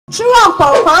Chua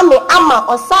Kwame ama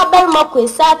Osabarima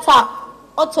Kwesi Atta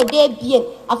oto de bien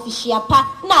afishiapa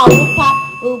na awupa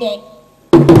nde.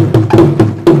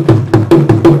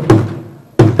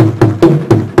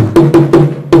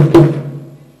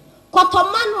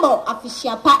 Kotoman mo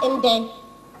afishiapa nde.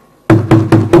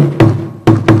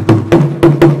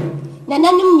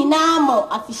 Nananim nyina mo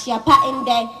afishiapa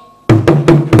nde.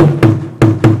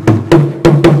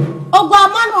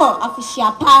 Ogwaman mo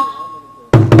afishiapa.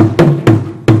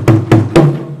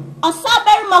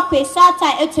 Osabarima Kwesi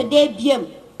Atta eto de bien.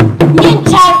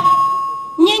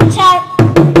 Nyinchar.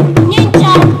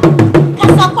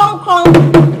 Kasa konkron.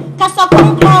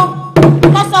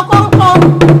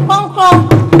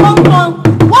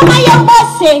 Wama yambo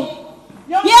say.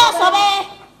 Yes, obe.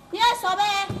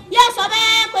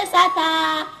 Kwesi Atta.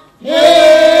 Yes,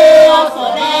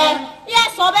 obe.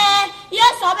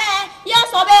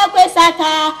 Kwesi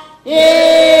Atta.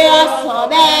 Yes,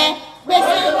 obe.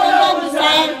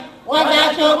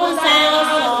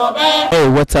 Hey,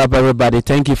 what's up, everybody?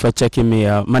 Thank you for checking me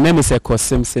out. My name is Ekow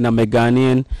Simpson. I'm a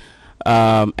Ghanaian,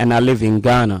 and I live in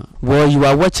Ghana. Well, you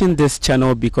are watching this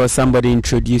channel because somebody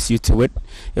introduced you to it.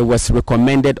 It was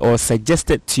recommended or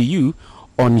suggested to you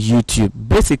on YouTube.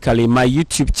 Basically, my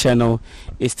YouTube channel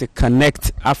is to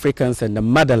connect Africans in the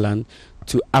motherland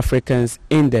to Africans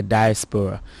in the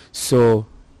diaspora. So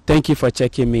thank you for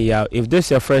checking me out. If this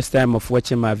is your first time of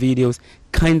watching my videos,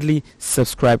 kindly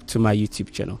subscribe to my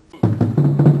YouTube channel.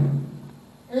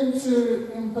 Into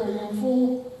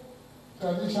Imperial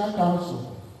Traditional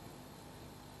Council.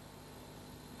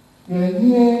 The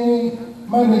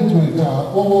management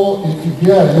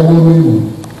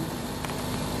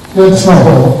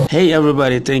Hey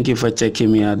everybody, thank you for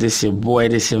checking me out. This is your boy,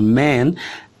 this is your man,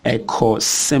 Ekow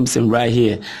Simpson right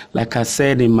here. Like I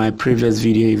said in my previous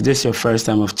video, if this is your first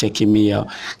time of checking me out,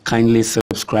 kindly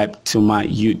subscribe to my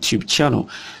YouTube channel.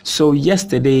 So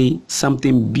yesterday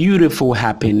something beautiful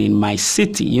happened in my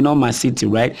city. You know my city,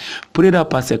 right? Put it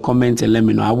up as a comment and let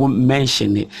me know. I won't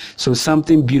mention it. So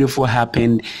something beautiful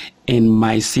happened in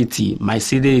my city. My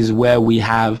city is where we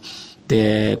have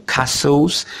the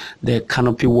castles, the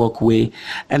canopy walkway,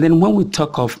 and then when we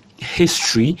talk of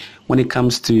history, when it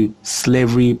comes to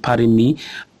slavery, pardon me,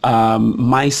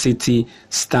 my city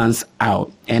stands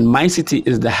out, and my city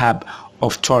is the hub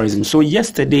of tourism. So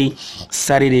yesterday,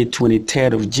 Saturday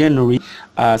 23rd of January,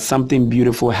 something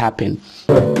beautiful happened.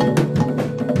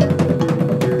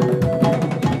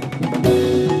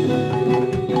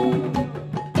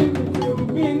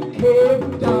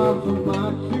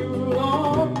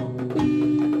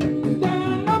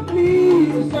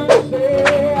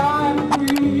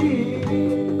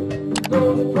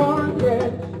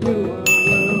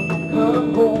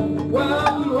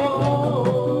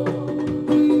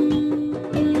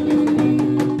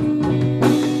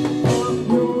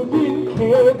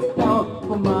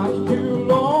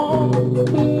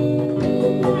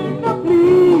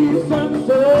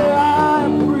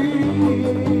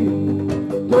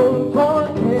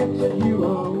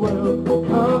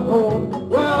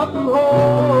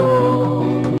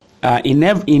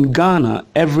 In Ghana,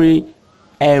 every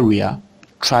area,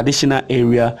 traditional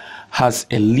area, has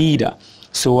a leader.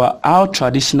 So our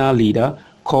traditional leader,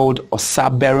 called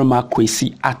Osabarima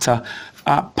Kwesi Atta,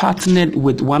 partnered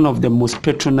with one of the most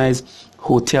patronized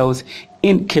hotels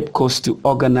in Cape Coast to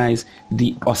organize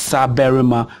the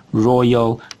Osabarima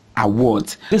Royal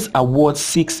Awards. This award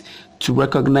seeks to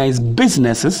recognize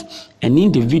businesses and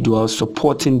individuals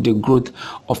supporting the growth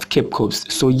of Cape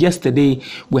Coast. So yesterday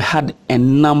we had a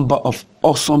number of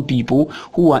awesome people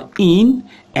who are in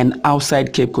and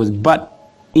outside Cape Coast,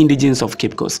 but indigenous of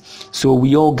Cape Coast. So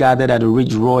we all gathered at the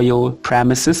Rich Royal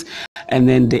premises, and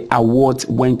then the awards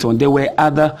went on. There were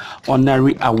other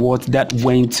honorary awards that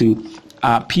went to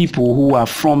people who are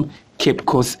from Cape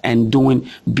Coast and doing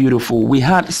beautiful. We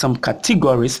had some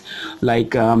categories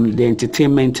like the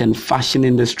entertainment and fashion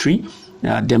industry,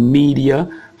 the media,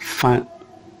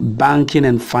 banking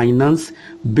and finance,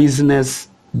 business,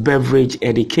 beverage,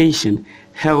 education,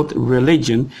 health,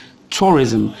 religion,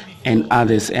 tourism, and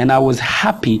others. And I was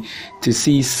happy to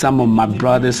see some of my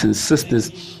brothers and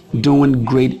sisters doing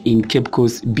great in Cape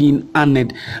Coast, being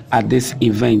honored at this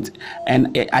event.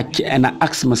 And I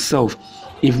asked myself,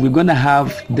 if we're going to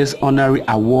have this honorary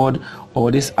award or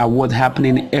this award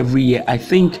happening every year, I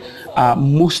think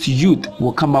most youth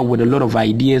will come up with a lot of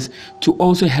ideas to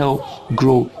also help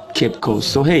grow Cape Coast.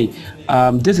 So hey,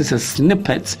 this is a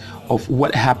snippet of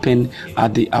what happened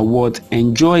at the award.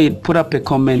 Enjoy it, put up a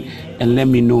comment and let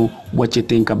me know what you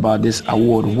think about this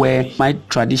award, where my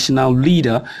traditional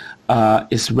leader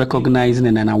is recognizing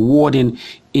and awarding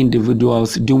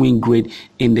individuals doing great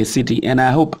in the city. And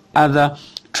I hope other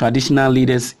traditional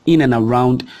leaders in and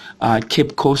around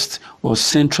Cape Coast or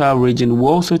Central region will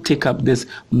also take up this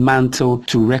mantle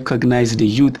to recognize the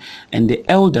youth and the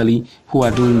elderly who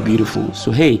are doing beautiful.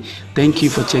 So hey, thank you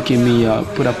for checking me.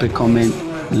 Put up a comment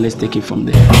and let's take it from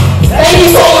there. Thank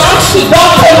you so much to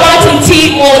Dr. Martin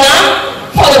T. Mona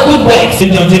for the good work.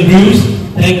 Dr. Bruce,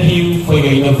 thank you for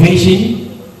your innovation.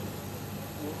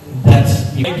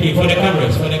 Thank you for the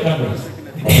cameras,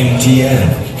 MTN,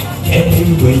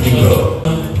 everywhere you go.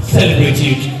 Celebrate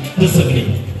you discipline.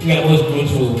 We are most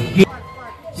grateful.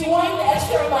 She went the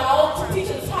extra mile to teach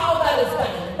us how that is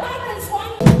done. That is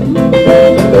one.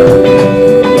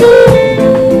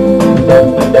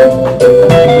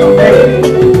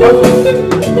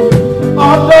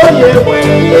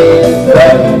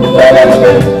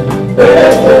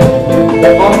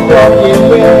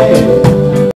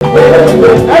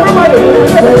 Everybody,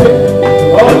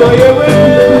 although you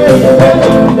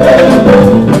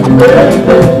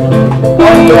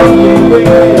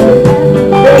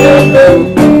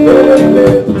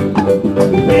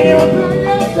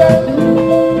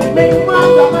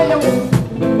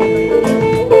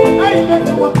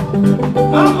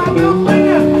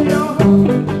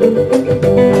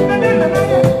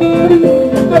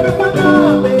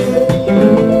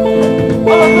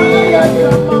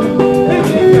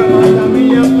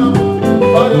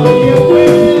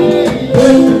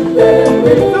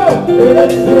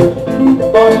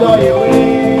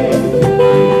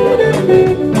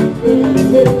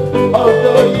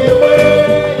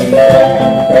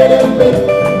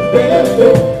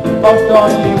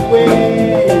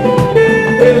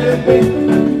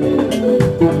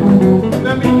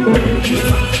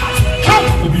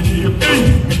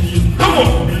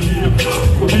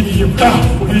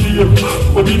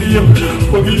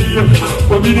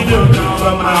Obedience.